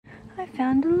I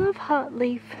found a love heart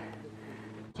leaf.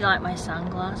 Do you like my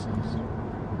sunglasses?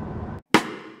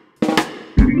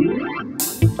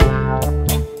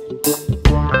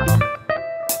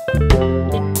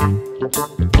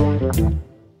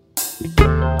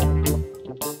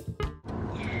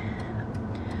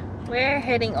 We're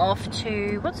heading off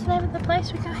to, what's the name of the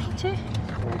place we're going to?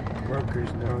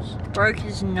 Broker's Nose.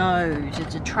 Broker's Nose.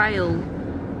 It's a trail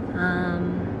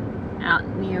out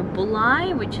near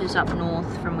Bulli, which is up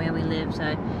north from where we live.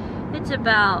 So it's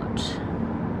about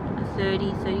a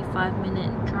 30-35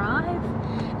 minute drive,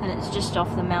 and it's just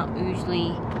off the Mount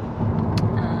Ousley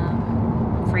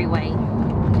freeway.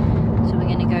 So we're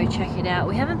going to go check it out.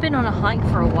 We haven't been on a hike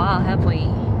for a while, have we?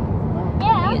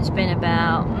 Yeah. I think it's been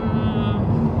about,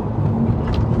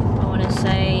 I want to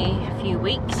say a few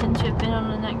weeks since we've been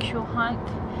on an actual hike.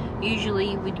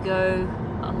 Usually we'd go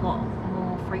a lot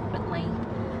more frequently,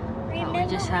 but we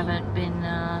just haven't been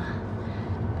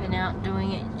out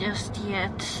doing it just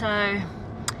yet. So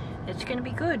it's going to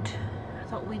be good. I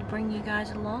thought we'd bring you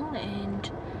guys along,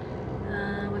 and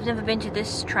we've never been to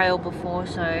this trail before,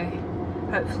 so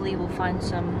hopefully we'll find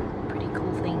some pretty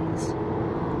cool things.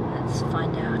 Let's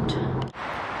find out.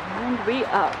 And we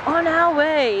are on our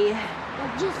way.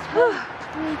 I just hope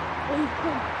we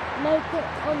could make it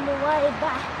on the way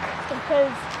back,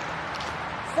 because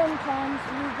sometimes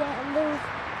we get a little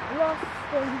lost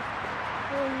and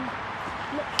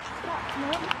mixed up,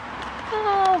 no?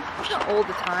 Oh, not all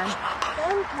the time.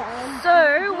 Sometimes.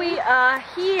 So we are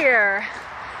here,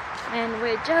 and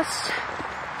we're just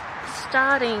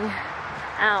starting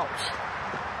out.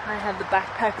 I have the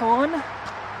backpack on.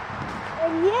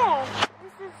 And yeah,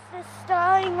 this is the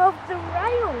starting of the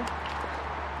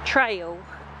Trail.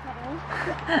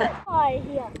 Hi,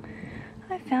 here.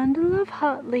 I found a love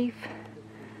heart leaf.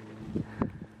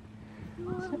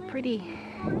 Isn't it pretty?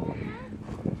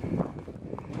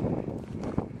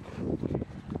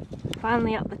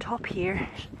 Finally up the top here.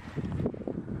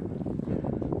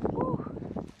 Ooh.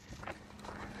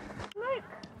 Look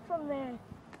from there.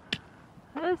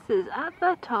 This is at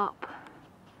the top.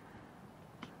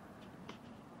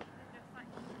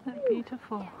 Isn't that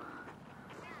beautiful?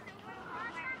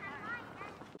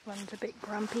 This one's a bit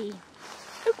grumpy.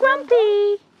 Oh,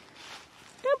 grumpy!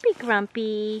 Don't be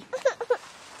grumpy.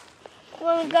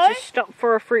 Wanna go? Just stop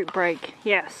for a fruit break.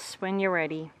 Yes, when you're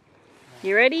ready.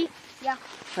 You ready? Yeah.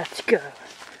 Let's go.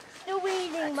 Still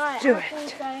eating my do apple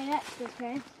it. going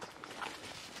exercise.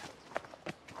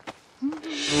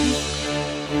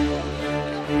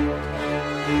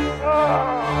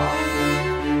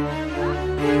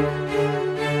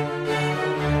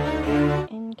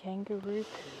 In kangaroo.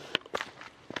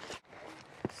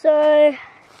 So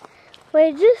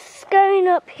we're just going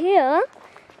up here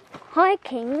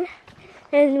hiking,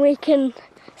 and we can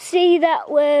see that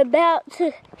we're about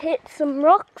to hit some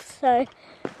rocks, so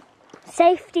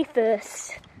safety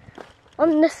first.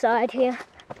 On the side here.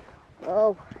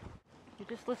 Whoa. You're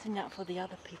just listening out for the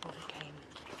other people who came.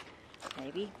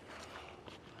 Maybe.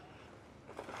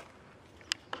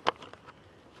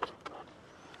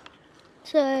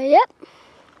 So yep.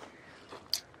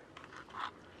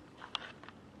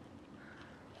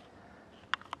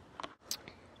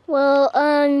 Well,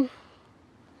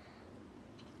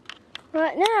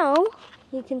 right now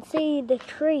you can see the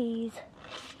trees,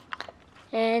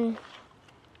 and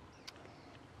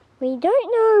we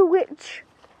don't know which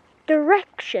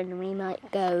direction we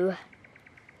might go.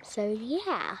 So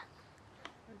yeah.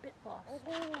 We're a bit lost.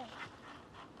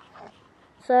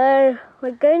 So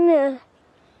we're gonna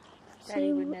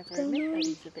Daddy would never admit that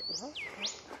he's a bit lost.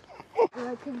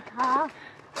 broken car.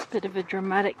 Bit of a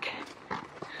dramatic.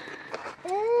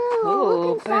 Ew,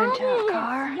 Oh, look burnt inside out it.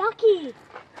 car. Yucky.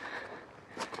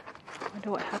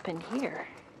 Wonder what happened here.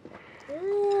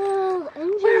 Ew,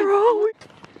 Where are we?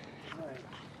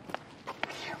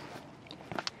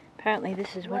 Apparently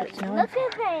this is what it's known Look for.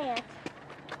 at that.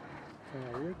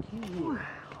 You're cute.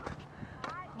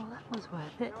 Well, that was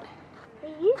worth it.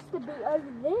 It used to be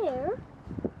over there,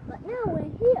 but now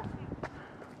we're here.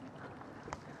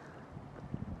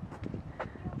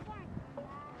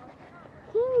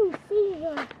 Can you see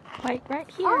the... Wait, right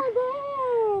here. Oh,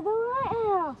 there, the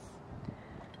lighthouse.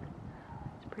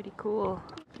 It's pretty cool.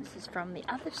 This is from the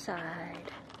other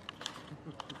side.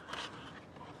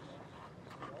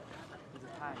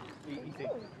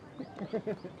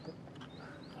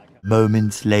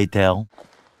 Moments later.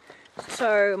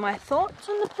 So, my thoughts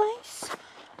on the place?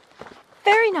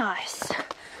 Very nice.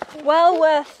 Well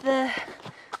worth the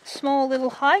small little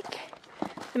hike.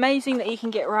 Amazing that you can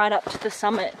get right up to the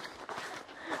summit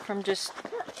from just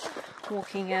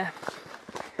walking a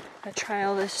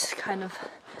trail this kind of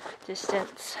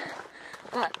distance.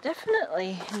 But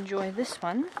definitely enjoy this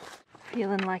one.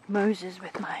 Feeling like Moses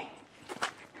with my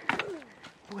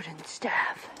wooden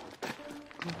staff.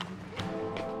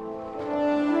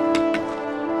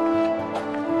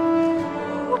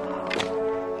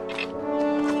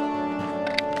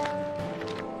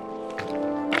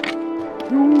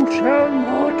 You shall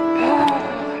not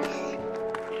pass.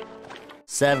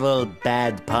 Several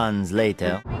bad puns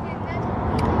later.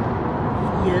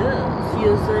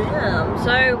 Yes, I am.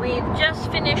 So we've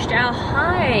just finished our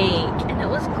hike and it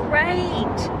was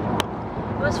great.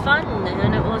 It was fun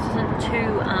and it wasn't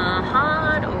too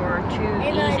hard or too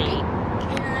easy.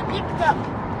 And I picked up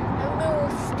a little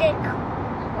stick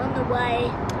on the way.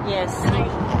 Yes,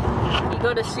 you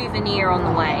got a souvenir on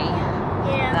the way.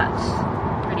 Yeah. That's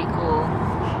pretty cool.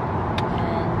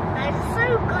 And I'm so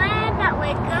glad that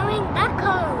we're going back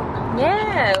home.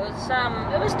 yeah, it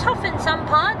was tough in some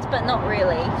parts, but not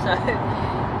really. So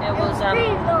it was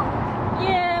pretty long.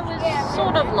 yeah, it was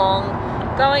sort of long.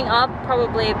 Going up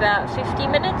probably about 50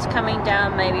 minutes, coming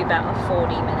down maybe about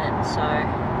 40 minutes. So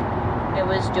it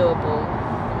was doable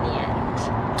in the end.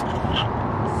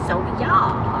 So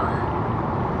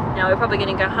yeah. Now we're probably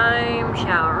gonna go home,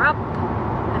 shower up,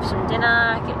 have some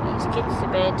dinner, get these kids to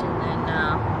bed, and then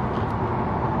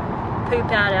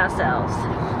poop out ourselves.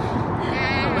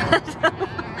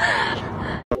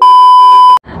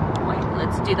 Wait,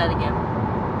 let's do that again.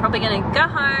 Probably gonna go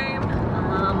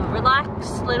home,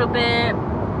 relax a little bit,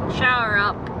 shower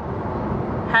up,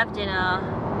 have dinner,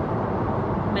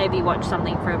 maybe watch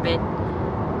something for a bit,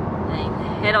 then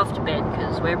head off to bed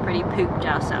because we're pretty pooped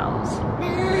ourselves.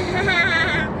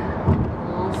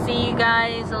 We'll see you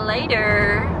guys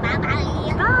later. Bye bye.